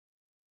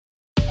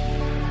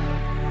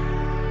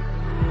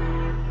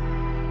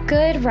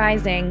Good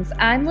risings.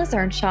 I'm Liz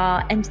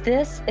Earnshaw, and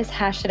this is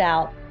Hash It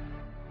Out.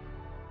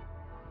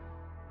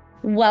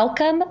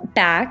 Welcome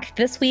back.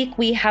 This week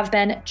we have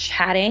been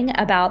chatting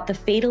about the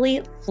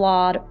fatally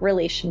flawed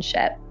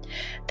relationship.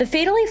 The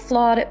fatally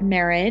flawed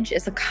marriage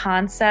is a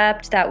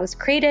concept that was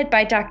created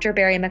by Dr.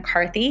 Barry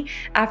McCarthy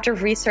after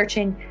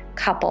researching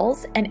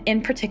couples, and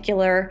in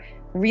particular,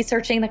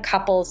 researching the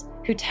couples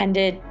who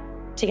tended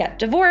to get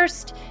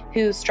divorced,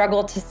 who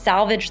struggled to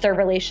salvage their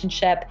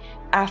relationship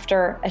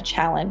after a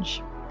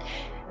challenge.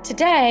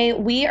 Today,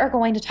 we are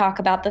going to talk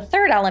about the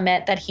third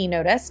element that he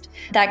noticed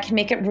that can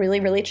make it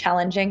really, really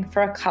challenging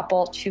for a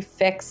couple to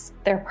fix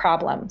their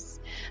problems.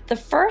 The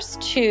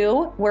first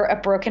two were a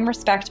broken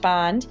respect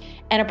bond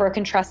and a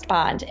broken trust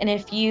bond. And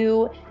if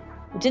you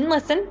didn't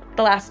listen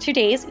the last 2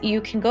 days, you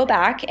can go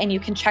back and you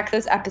can check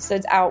those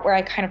episodes out where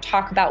I kind of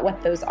talk about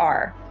what those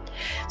are.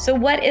 So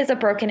what is a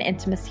broken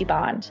intimacy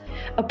bond?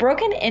 A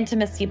broken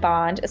intimacy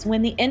bond is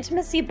when the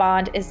intimacy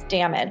bond is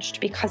damaged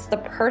because the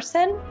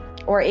person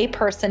or a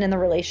person in the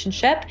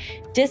relationship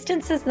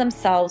distances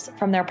themselves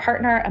from their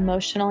partner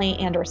emotionally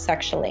and or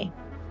sexually.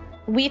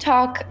 We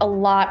talk a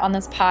lot on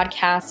this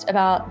podcast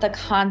about the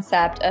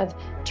concept of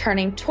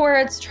turning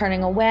towards,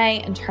 turning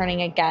away, and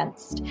turning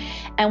against.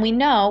 And we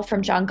know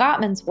from John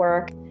Gottman's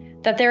work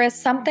that there is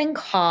something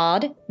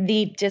called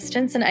the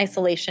distance and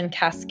isolation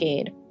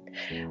cascade.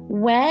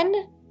 When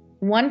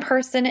one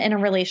person in a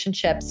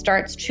relationship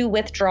starts to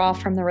withdraw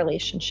from the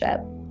relationship,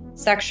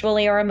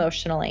 sexually or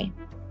emotionally,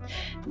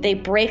 they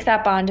break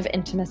that bond of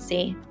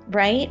intimacy,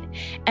 right?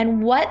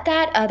 And what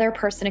that other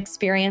person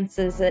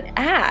experiences it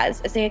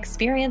as is they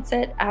experience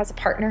it as a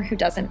partner who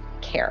doesn't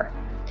care.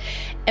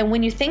 And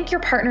when you think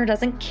your partner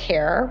doesn't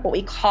care, what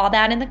we call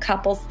that in the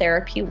couples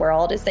therapy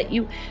world is that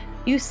you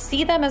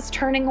see them as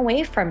turning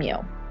away from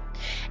you.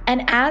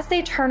 And as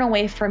they turn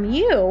away from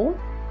you,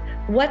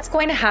 what's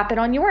going to happen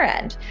on your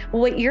end?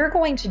 Well, what you're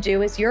going to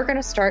do is you're going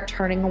to start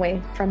turning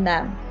away from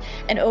them.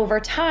 And over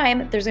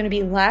time, there's going to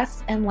be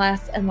less and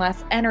less and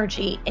less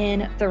energy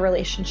in the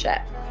relationship.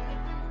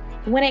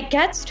 When it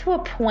gets to a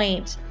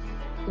point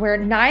where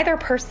neither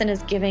person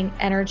is giving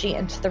energy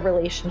into the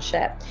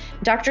relationship,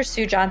 Dr.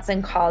 Sue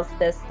Johnson calls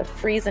this the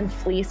freeze and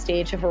flee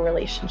stage of a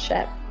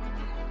relationship.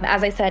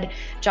 As I said,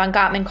 John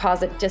Gottman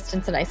calls it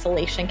distance and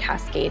isolation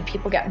cascade.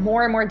 People get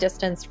more and more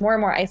distanced, more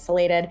and more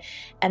isolated.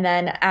 And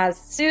then,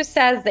 as Sue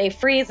says, they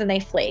freeze and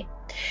they flee.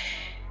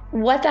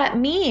 What that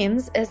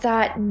means is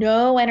that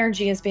no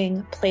energy is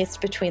being placed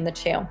between the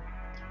two.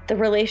 The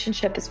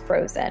relationship is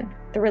frozen.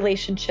 The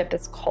relationship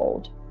is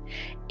cold.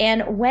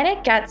 And when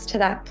it gets to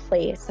that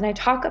place, and I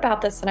talk about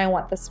this and I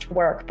want this to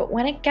work, but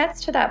when it gets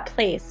to that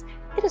place,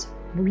 it is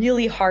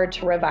really hard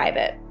to revive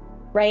it.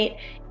 Right?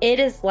 It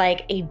is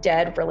like a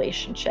dead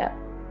relationship.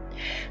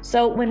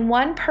 So when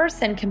one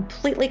person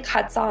completely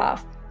cuts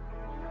off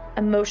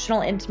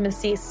emotional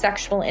intimacy,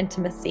 sexual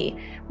intimacy,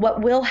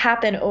 what will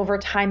happen over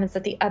time is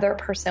that the other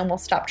person will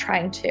stop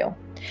trying to.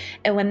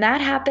 And when that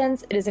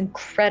happens, it is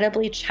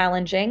incredibly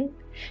challenging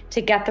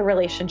to get the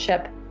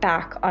relationship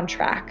back on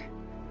track.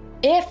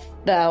 If,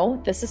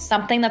 though, this is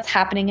something that's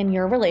happening in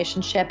your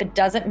relationship, it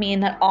doesn't mean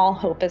that all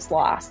hope is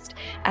lost.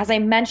 As I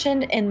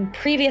mentioned in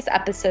previous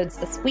episodes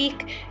this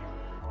week,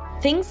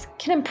 things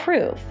can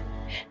improve.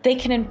 They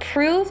can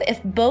improve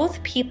if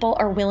both people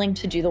are willing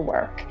to do the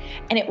work.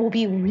 And it will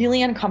be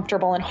really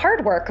uncomfortable and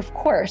hard work, of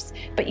course,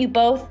 but you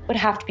both would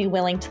have to be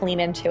willing to lean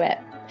into it.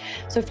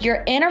 So if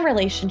you're in a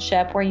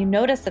relationship where you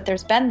notice that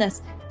there's been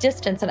this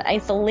distance and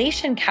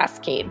isolation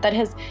cascade that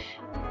has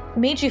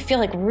made you feel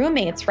like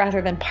roommates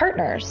rather than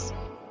partners,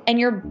 and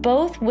you're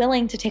both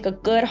willing to take a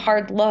good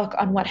hard look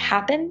on what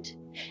happened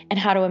and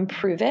how to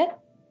improve it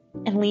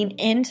and lean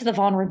into the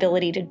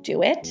vulnerability to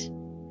do it,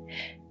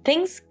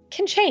 things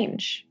can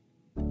change.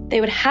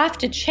 They would have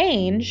to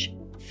change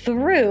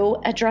through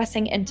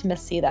addressing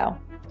intimacy, though.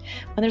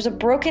 When there's a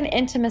broken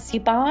intimacy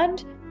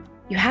bond,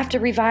 you have to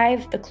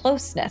revive the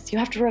closeness. You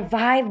have to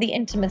revive the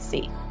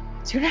intimacy.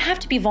 So you're going to have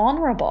to be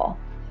vulnerable.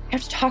 You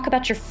have to talk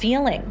about your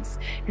feelings.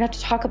 You have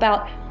to talk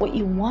about what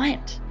you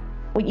want,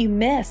 what you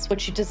miss,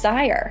 what you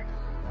desire.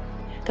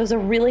 Those are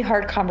really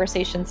hard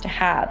conversations to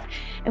have.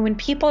 And when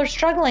people are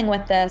struggling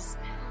with this,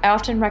 I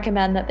often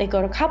recommend that they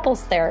go to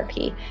couples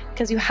therapy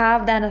because you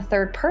have then a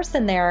third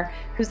person there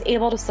who's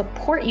able to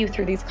support you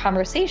through these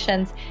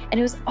conversations and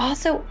who's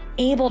also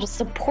able to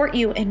support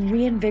you in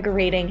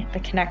reinvigorating the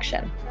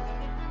connection.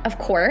 Of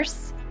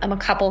course, I'm a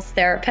couples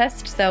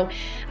therapist, so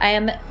I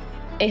am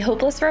a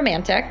hopeless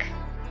romantic.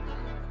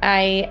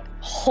 I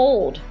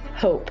hold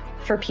hope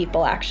for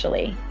people,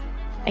 actually.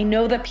 I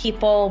know that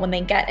people, when they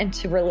get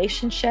into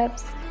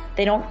relationships,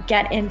 they don't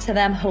get into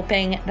them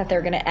hoping that they're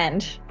going to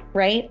end,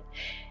 right?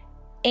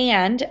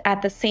 And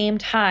at the same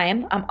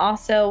time, I'm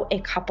also a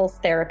couples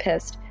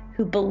therapist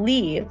who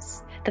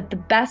believes that the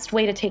best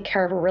way to take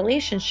care of a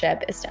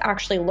relationship is to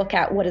actually look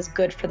at what is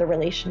good for the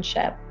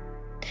relationship.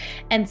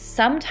 And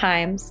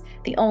sometimes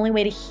the only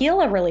way to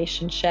heal a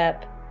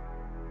relationship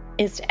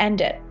is to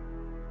end it.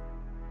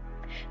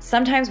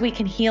 Sometimes we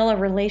can heal a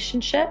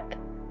relationship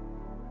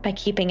by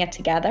keeping it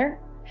together.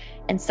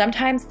 And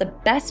sometimes the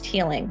best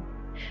healing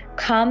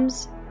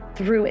comes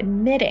through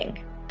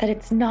admitting that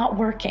it's not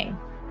working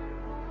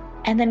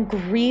and then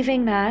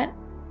grieving that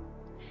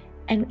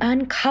and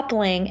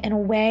uncoupling in a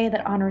way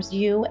that honors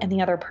you and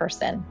the other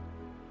person.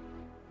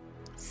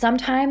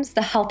 Sometimes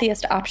the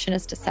healthiest option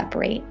is to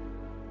separate.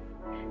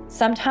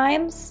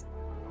 Sometimes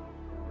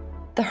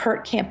the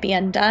hurt can't be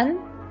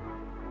undone.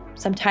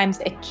 Sometimes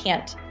it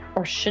can't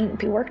or shouldn't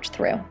be worked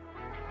through.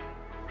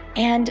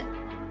 And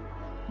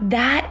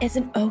that is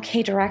an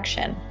okay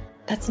direction.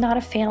 That's not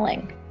a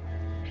failing.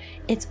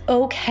 It's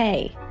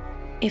okay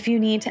if you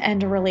need to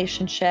end a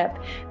relationship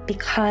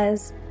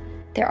because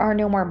there are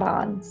no more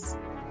bonds,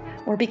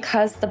 or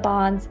because the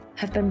bonds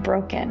have been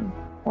broken,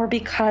 or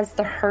because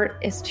the hurt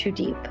is too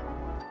deep.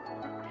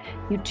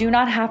 You do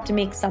not have to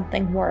make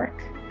something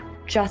work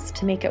just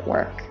to make it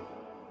work.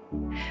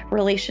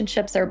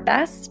 Relationships are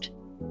best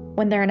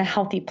when they're in a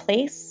healthy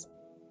place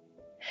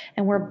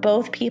and where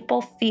both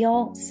people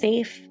feel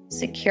safe,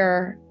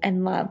 secure,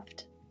 and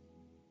loved.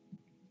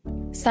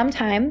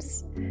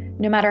 Sometimes,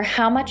 no matter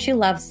how much you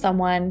love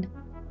someone,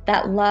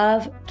 that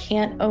love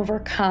can't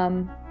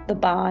overcome the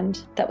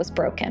bond that was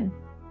broken.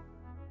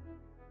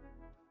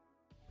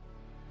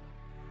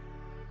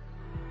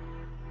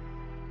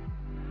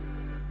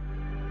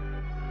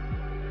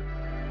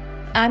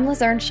 I'm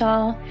Liz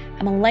Earnshaw.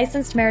 I'm a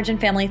licensed marriage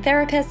and family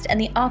therapist and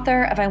the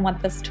author of I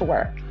Want This to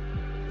Work.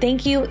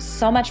 Thank you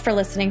so much for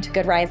listening to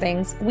Good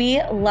Risings.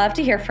 We love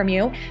to hear from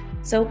you,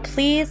 so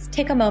please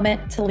take a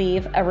moment to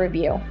leave a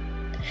review.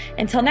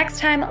 Until next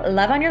time,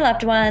 love on your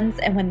loved ones,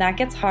 and when that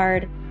gets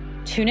hard,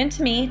 tune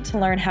into me to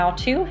learn how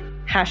to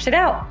hash it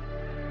out.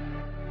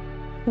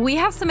 We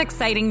have some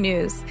exciting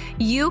news.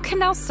 You can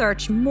now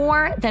search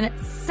more than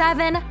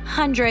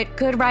 700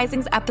 Good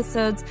Risings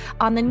episodes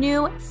on the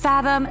new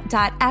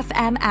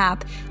Fathom.fm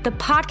app, the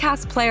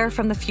podcast player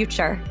from the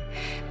future.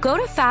 Go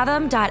to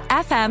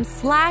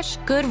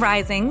fathom.fm/Good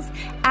Risings,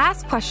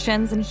 ask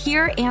questions, and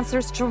hear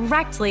answers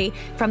directly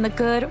from the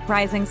Good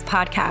Risings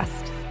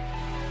podcast.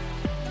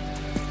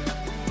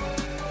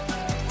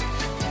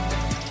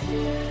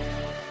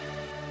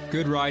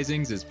 Good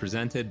Risings is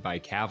presented by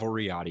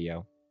Cavalry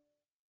Audio.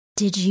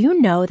 Did you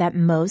know that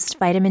most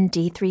vitamin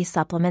D3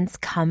 supplements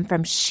come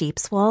from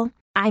sheep's wool?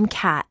 I'm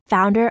Kat,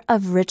 founder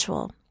of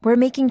Ritual. We're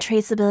making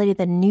traceability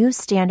the new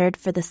standard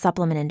for the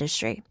supplement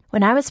industry.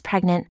 When I was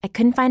pregnant, I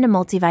couldn't find a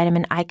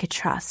multivitamin I could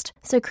trust,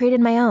 so I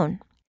created my own.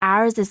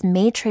 Ours is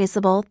made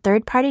traceable,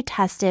 third-party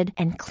tested,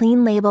 and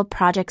clean label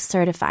project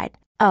certified.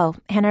 Oh,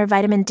 and our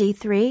vitamin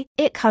D3?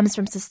 It comes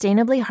from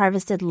sustainably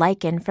harvested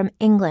lichen from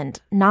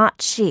England,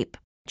 not sheep.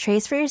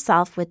 Trace for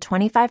yourself with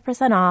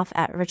 25% off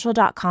at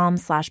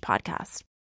ritual.com/podcast.